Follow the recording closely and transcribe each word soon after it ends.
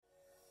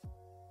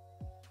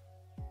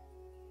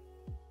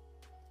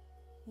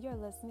You're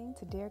listening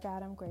to Dear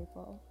God, I'm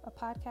Grateful, a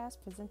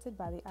podcast presented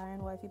by the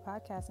Iron Wifey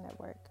Podcast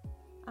Network.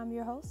 I'm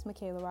your host,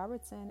 Michaela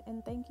Robertson,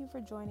 and thank you for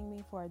joining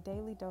me for a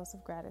daily dose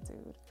of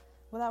gratitude.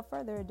 Without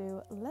further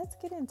ado, let's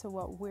get into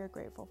what we're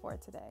grateful for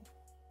today.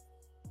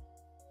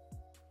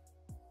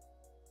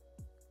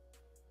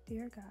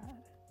 Dear God,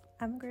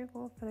 I'm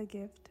grateful for the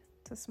gift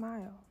to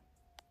smile.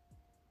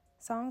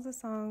 Songs of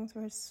Songs,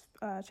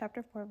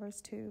 chapter 4,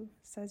 verse 2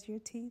 says, "Your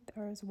teeth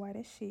are as white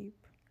as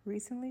sheep,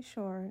 recently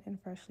shorn and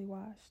freshly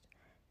washed.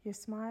 Your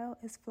smile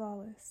is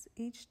flawless,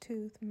 each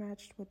tooth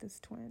matched with its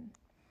twin."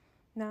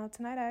 Now,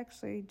 tonight I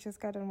actually just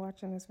got done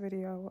watching this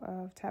video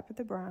of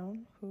Tabitha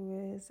Brown, who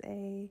is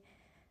a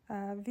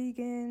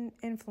vegan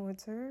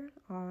influencer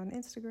on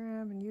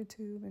Instagram and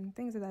YouTube and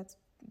things of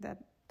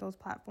those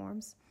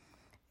platforms.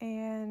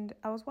 And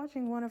I was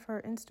watching one of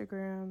her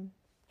Instagram,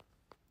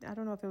 I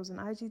don't know if it was an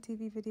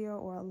IGTV video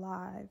or a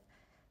live,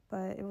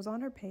 but it was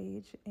on her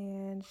page,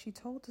 and she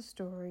told the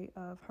story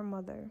of her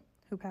mother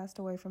who passed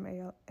away from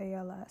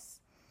ALS.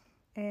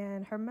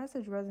 And her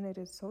message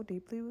resonated so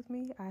deeply with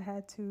me, I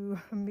had to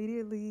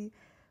immediately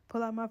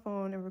pull out my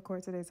phone and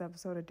record today's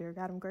episode of Dear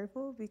God, I'm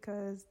Grateful,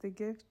 because the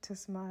gift to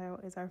smile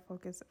is our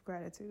focus of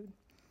gratitude.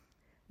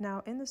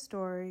 Now, in the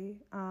story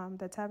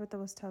that Tabitha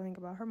was telling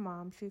about her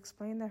mom, she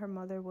explained that her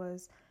mother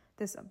was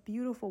this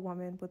beautiful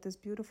woman with this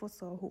beautiful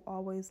soul who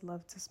always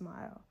loved to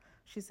smile.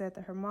 She said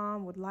that her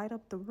mom would light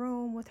up the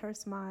room with her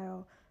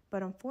smile,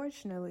 but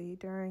unfortunately,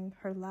 during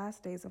her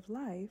last days of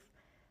life,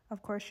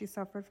 of course, she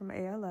suffered from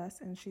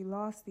ALS and she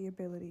lost the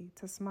ability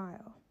to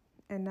smile.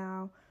 And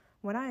now,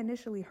 when I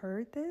initially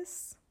heard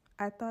this,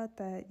 I thought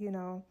that,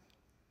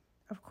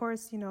 of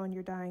course, in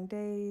your dying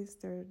days,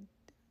 they're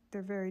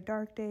very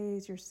dark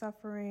days, you're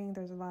suffering,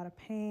 there's a lot of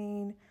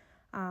pain.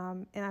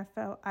 And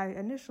I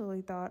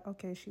initially thought,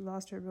 okay, she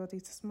lost her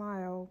ability to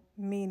smile,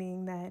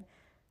 meaning that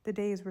the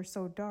days were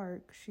so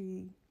dark,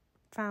 she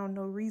found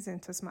no reason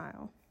to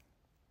smile.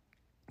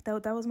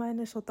 That was my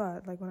initial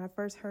thought, like when I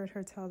first heard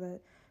her tell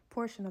that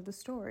portion of the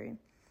story.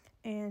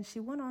 And she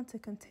went on to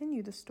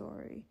continue the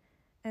story.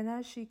 And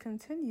as she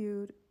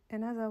continued,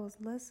 and as I was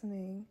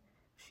listening,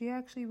 she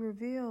actually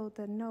revealed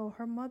that no,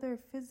 her mother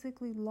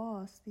physically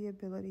lost the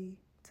ability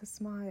to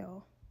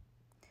smile.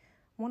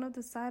 One of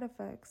the side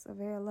effects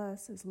of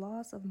ALS is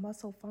loss of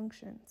muscle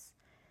functions.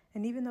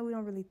 And even though we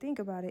don't really think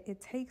about it, it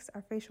takes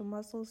our facial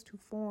muscles to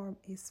form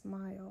a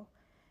smile.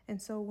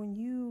 And so when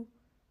you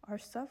are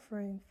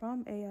suffering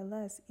from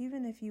ALS,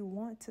 even if you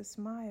want to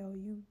smile,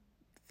 you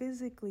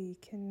physically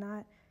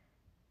cannot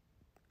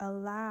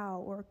allow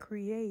or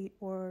create,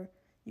 or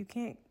you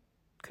can't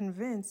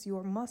convince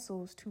your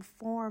muscles to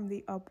form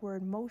the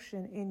upward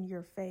motion in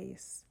your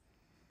face.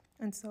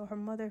 And so her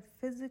mother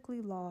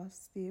physically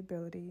lost the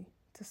ability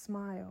to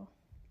smile.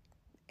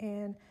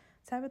 And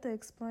Tabitha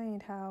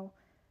explained how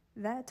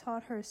that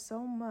taught her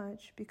so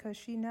much, because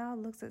she now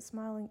looks at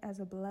smiling as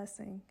a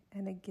blessing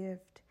and a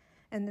gift.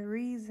 And the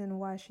reason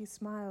why she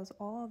smiles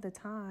all the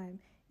time,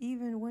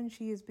 even when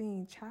she is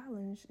being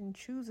challenged, and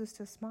chooses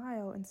to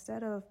smile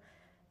instead of,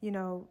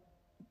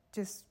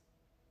 just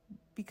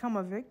become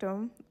a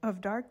victim of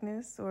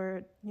darkness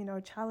or,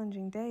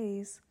 challenging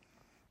days,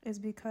 is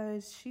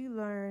because she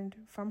learned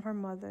from her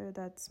mother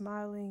that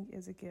smiling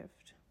is a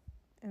gift.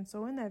 And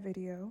so in that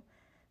video,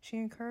 she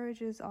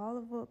encourages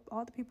all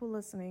the people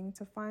listening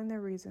to find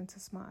their reason to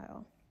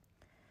smile.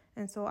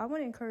 And so I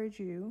want to encourage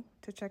you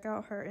to check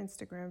out her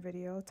Instagram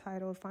video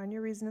titled "Find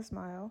Your Reason to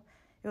Smile."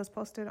 It was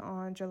posted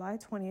on July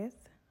 20th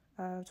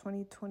of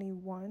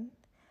 2021.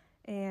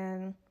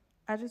 And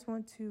I just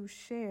want to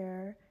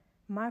share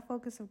my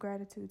focus of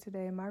gratitude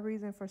today. My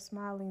reason for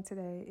smiling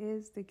today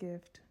is the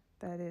gift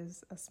that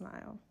is a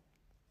smile.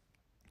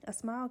 A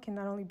smile can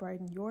not only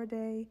brighten your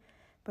day,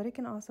 but it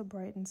can also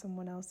brighten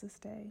someone else's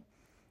day.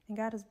 And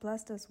God has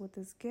blessed us with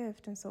this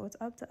gift, and so it's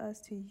up to us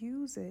to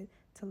use it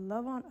to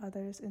love on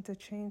others and to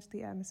change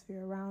the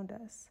atmosphere around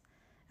us.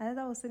 As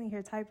I was sitting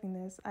here typing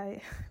this,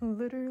 I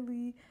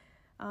literally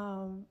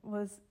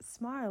was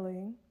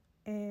smiling,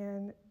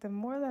 and the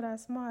more that I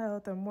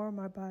smiled, the more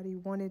my body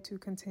wanted to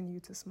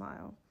continue to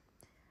smile.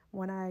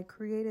 When I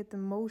created the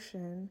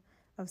motion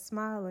of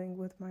smiling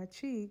with my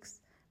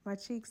cheeks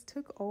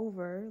took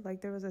over,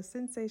 like there was a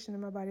sensation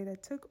in my body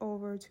that took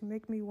over to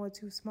make me want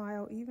to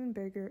smile even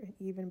bigger and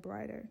even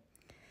brighter.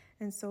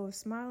 And so if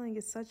smiling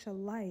is such a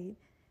light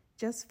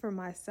just for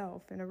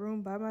myself in a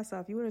room by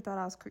myself, you would have thought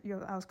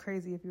I was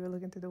crazy if you were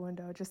looking through the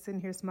window, just sitting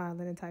here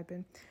smiling and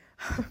typing.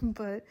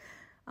 But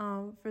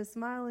for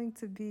smiling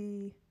to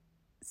be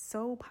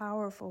so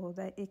powerful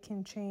that it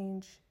can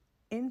change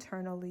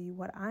internally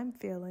what I'm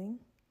feeling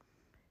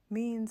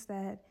means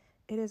that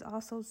it is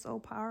also so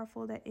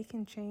powerful that it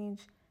can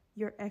change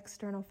your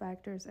external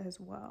factors as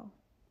well.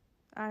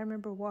 I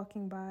remember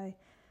walking by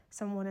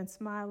someone and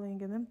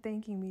smiling and them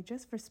thanking me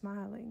just for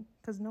smiling,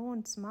 because no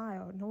one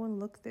smiled, no one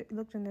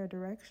looked in their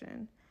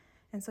direction.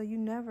 And so you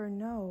never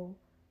know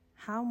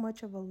how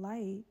much of a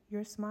light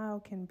your smile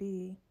can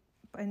be.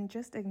 And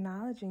just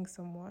acknowledging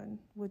someone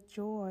with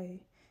joy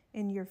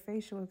in your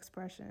facial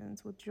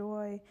expressions, with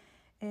joy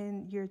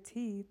in your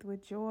teeth,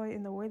 with joy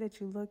in the way that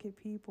you look at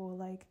people.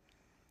 Like,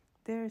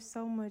 there's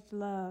so much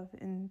love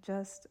in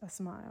just a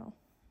smile.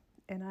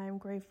 And I am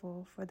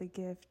grateful for the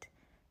gift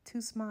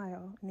to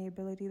smile and the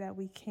ability that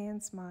we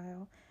can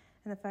smile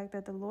and the fact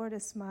that the Lord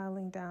is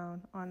smiling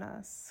down on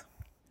us.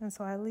 And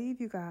so I leave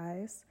you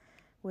guys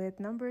with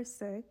number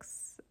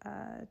 6,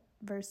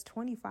 verse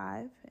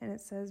 25. And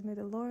it says, "May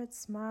the Lord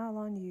smile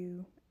on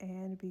you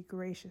and be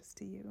gracious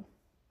to you."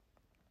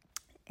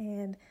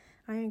 And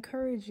I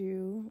encourage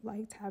you,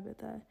 like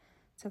Tabitha,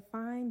 to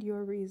find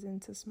your reason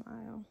to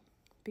smile.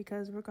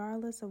 Because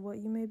regardless of what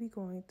you may be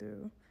going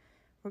through,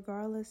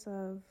 regardless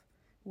of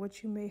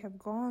what you may have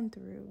gone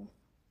through,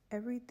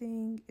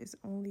 everything is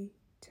only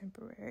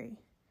temporary.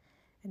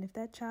 And if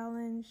that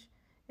challenge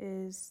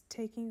is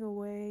taking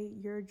away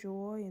your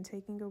joy and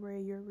taking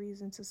away your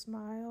reason to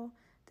smile,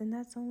 then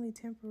that's only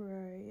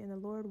temporary. And the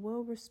Lord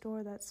will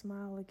restore that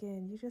smile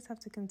again. You just have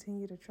to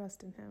continue to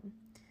trust in Him.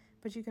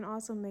 But you can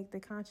also make the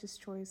conscious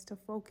choice to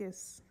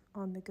focus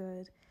on the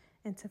good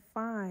and to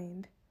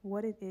find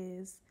what it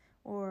is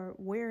or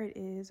where it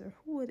is or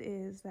who it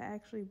is that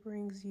actually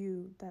brings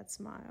you that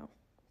smile.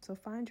 So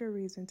find your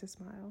reason to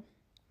smile.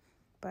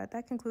 But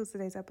that concludes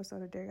today's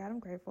episode of Dear God, I'm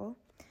Grateful.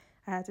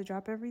 I had to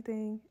drop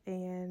everything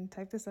and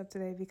type this up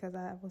today because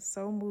I was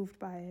so moved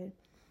by it.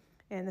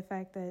 And the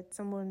fact that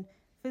someone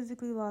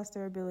physically lost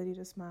their ability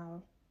to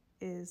smile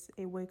is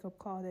a wake-up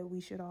call that we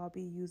should all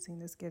be using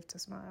this gift to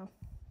smile.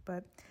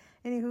 But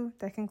anywho,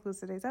 that concludes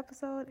today's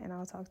episode, and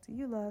I'll talk to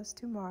you loves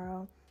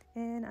tomorrow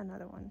in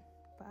another one.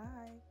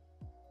 Bye.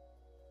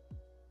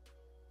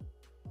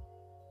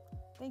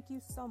 Thank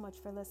you so much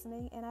for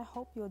listening, and I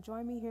hope you'll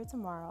join me here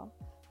tomorrow.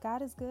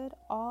 God is good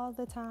all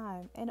the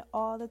time, and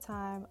all the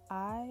time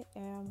I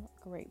am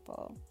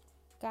grateful.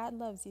 God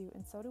loves you,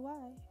 and so do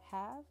I.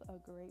 Have a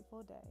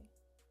grateful day.